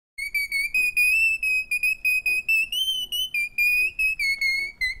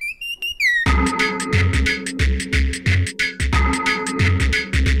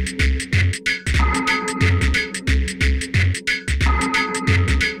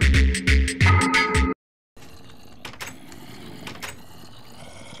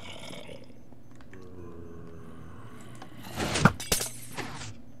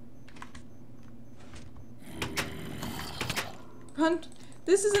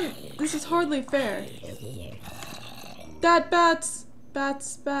this is hardly fair. Dad, bats!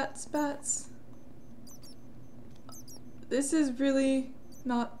 Bats, bats, bats. This is really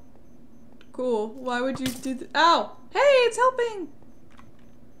not cool. Why would you do that? Ow! Hey, it's helping!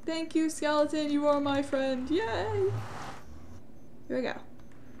 Thank you, skeleton. You are my friend. Yay! Here we go.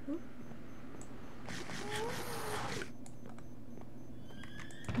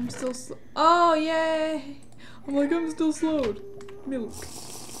 I'm still slow. Oh, yay! I'm like, I'm still slowed. Milk.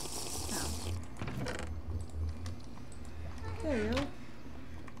 Ow. There you go.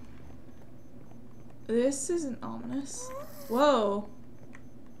 This isn't ominous. Whoa.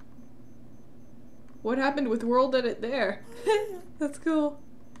 What happened with World Edit there? That's cool.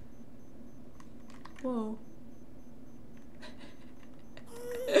 Whoa.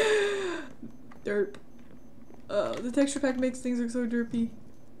 Derp. The texture pack makes things look so derpy.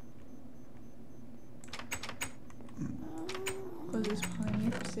 Close this behind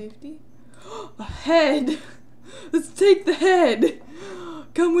me for safety. A head! Let's take the head!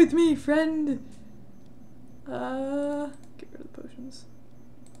 Come with me, friend! Get rid of the potions.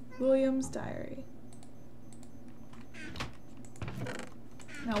 William's diary.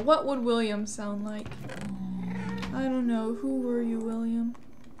 Now, what would William sound like? I don't know. Who were you, William?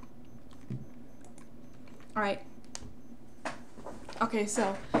 Alright. Okay,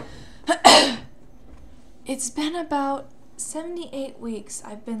 so. It's been about 78 weeks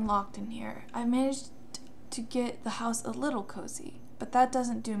I've been locked in here. I managed to get the house a little cozy, but that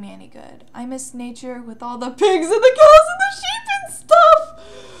doesn't do me any good. I miss nature with all the pigs and the cows and the sheep and stuff!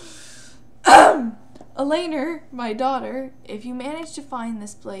 Eleanor, my daughter, if you manage to find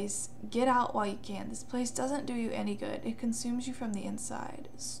this place, get out while you can. This place doesn't do you any good. It consumes you from the inside.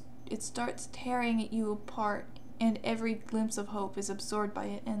 It starts tearing you apart, and every glimpse of hope is absorbed by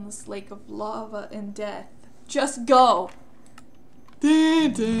an endless lake of lava and death. Just go! All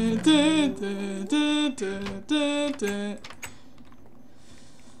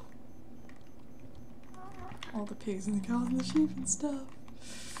the pigs and the cows and the sheep and stuff.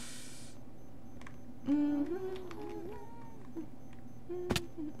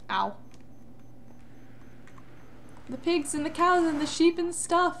 Ow. The pigs and the cows and the sheep and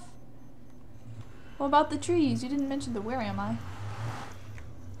stuff. What about the trees? You didn't mention the where am I?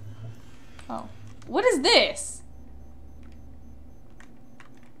 Oh. What is this?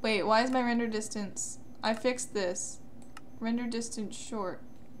 Wait, why is my render distance? I fixed this. Render distance short.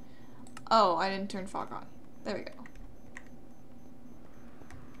 Oh, I didn't turn fog on. There we go.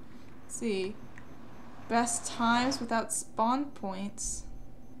 Let's see. Best times without spawn points.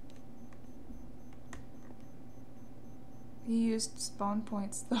 He used spawn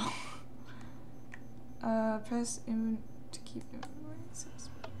points though. Press in to keep it.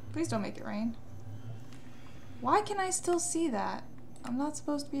 Please don't make it rain. Why can I still see that? I'm not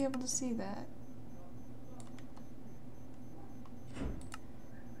supposed to be able to see that.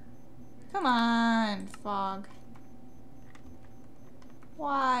 Come on, fog.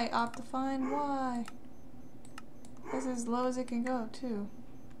 Why, Optifine? Why? That's as low as it can go, too.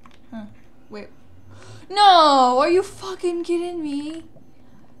 Huh. Wait. No! Are you fucking kidding me?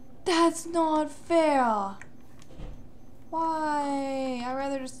 That's not fair. Why? I'd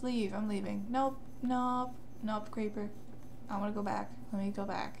rather just leave. I'm leaving. Nope. Nope. Nope, creeper. I want to go back. Let me go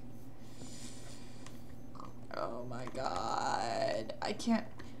back. Oh my god. I can't.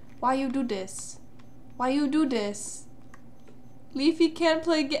 Why you do this? Why you do this? Leafy can't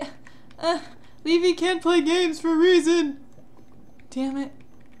play Leafy can't play games for a reason. Damn it.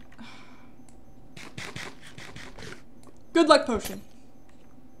 Good luck potion.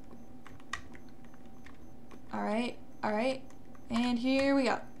 Alright, alright. And here we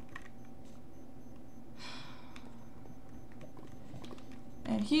go.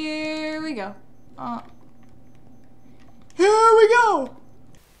 And here we go. Here we go!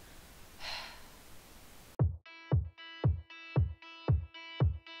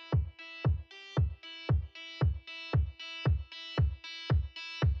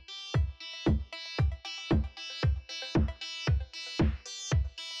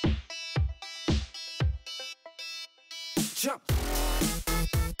 Jump.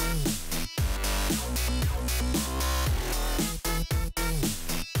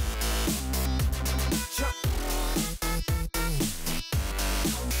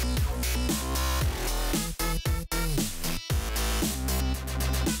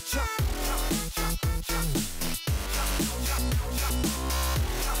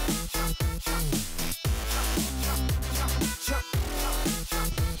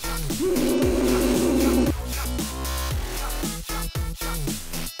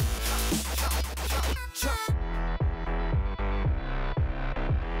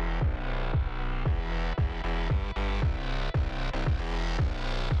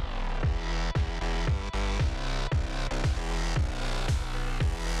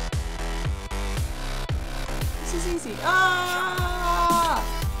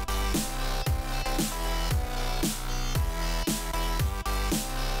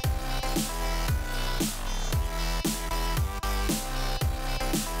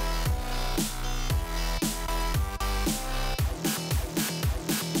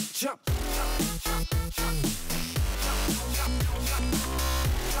 Oh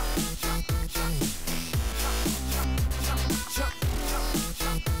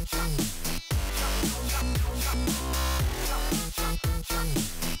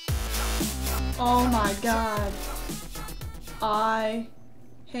my god. I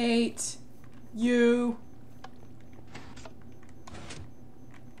hate you.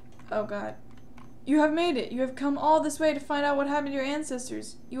 Oh god. You have made it. You have come all this way to find out what happened to your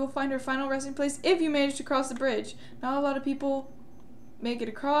ancestors. You will find her final resting place if you manage to cross the bridge. Not a lot of people make it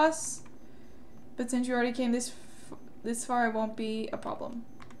across, but since you already came this far, it won't be a problem.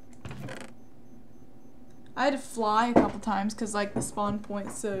 I had to fly a couple times because like the spawn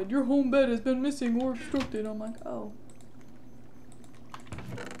point said, your home bed has been missing or obstructed. I'm like, oh.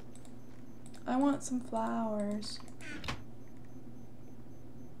 I want some flowers.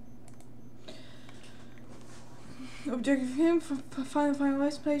 Objective him find the final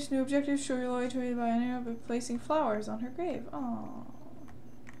resting place. New objective, show your loyalty by Eleanor by placing flowers on her grave. Aww.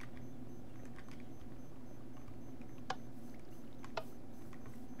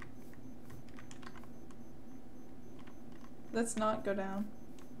 Let's not go down.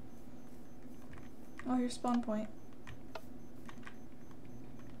 Oh, here's spawn point.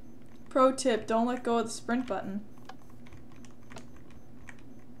 Pro tip, don't let go of the sprint button.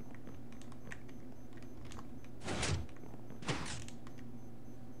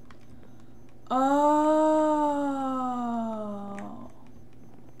 Oh.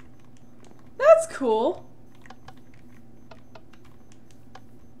 That's cool.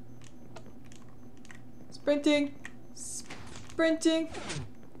 Sprinting. Sprinting.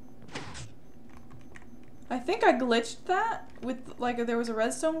 I think I glitched that with like there was a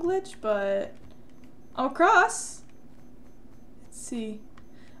redstone glitch, but I'm across. Let's see.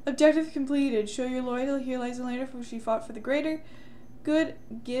 Objective completed. Show your loyalty. Here lies Eleanor, for she fought for the greater good.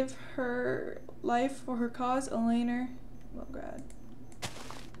 Give her life for her cause, Eleanor. Oh god.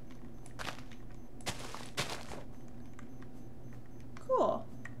 Cool.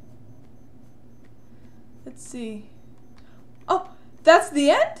 Let's see. Oh, that's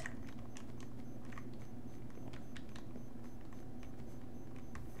the end?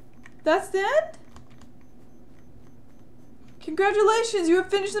 That's the end? Congratulations, you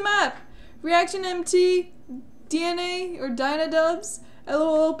have finished the map. Reaction MT, DNA, or Dynadubs,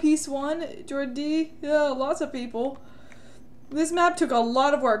 LOL Piece 1, Jordan D, yeah, lots of people. This map took a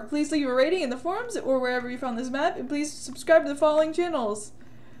lot of work. Please leave a rating in the forums or wherever you found this map, and please subscribe to the following channels.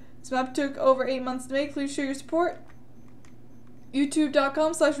 This map took over 8 months to make. Please show your support.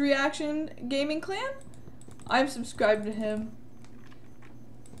 YouTube.com/ReactionGamingClan. I'm subscribed to him.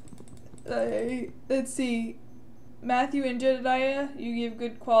 Let's see. Matthew and Jedediah, you give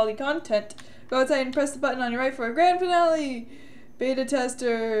good quality content. Go outside and press the button on your right for a grand finale. Beta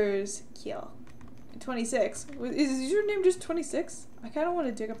testers. Kill. 26. Is your name just 26? I kind of want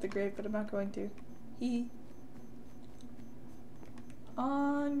to dig up the grave, but I'm not going to. Hee.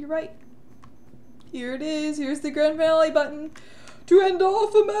 On your right. Here it is. Here's the grand finale button to end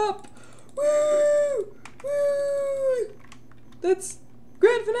off a map. Woo! Woo! That's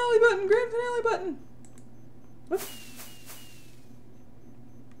grand finale button. Grand finale button. Whoops.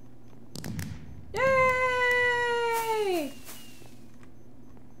 Yay!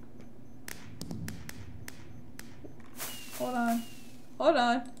 Hold on. Hold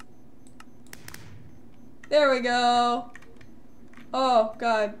on. There we go. Oh,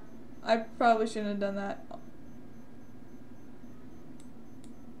 God. I probably shouldn't have done that.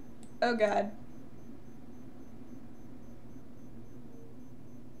 Oh, God.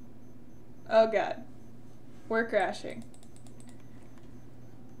 Oh, God. We're crashing.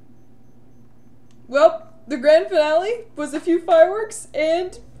 Well, the grand finale was a few fireworks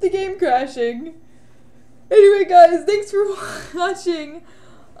and the game crashing. Anyway, guys, thanks for watching.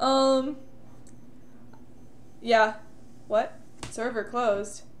 Yeah. What? Server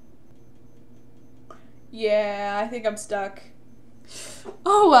closed. Yeah, I think I'm stuck.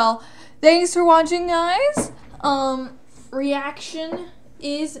 Oh well. Thanks for watching, guys. Reaction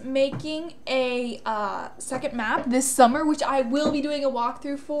is making a second map this summer, which I will be doing a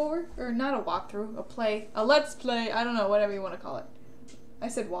walkthrough for. Or not a walkthrough, a let's play, I don't know, whatever you want to call it. I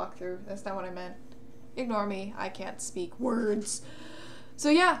said walkthrough, that's not what I meant. Ignore me, I can't speak words. So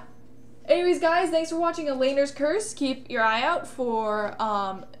yeah. Anyways, guys, thanks for watching Eleanor's Curse. Keep your eye out for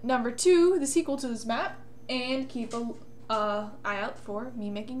number 2, the sequel to this map, and keep a eye out for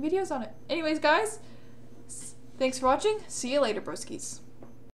me making videos on it. Anyways, guys, thanks for watching. See you later, broskies.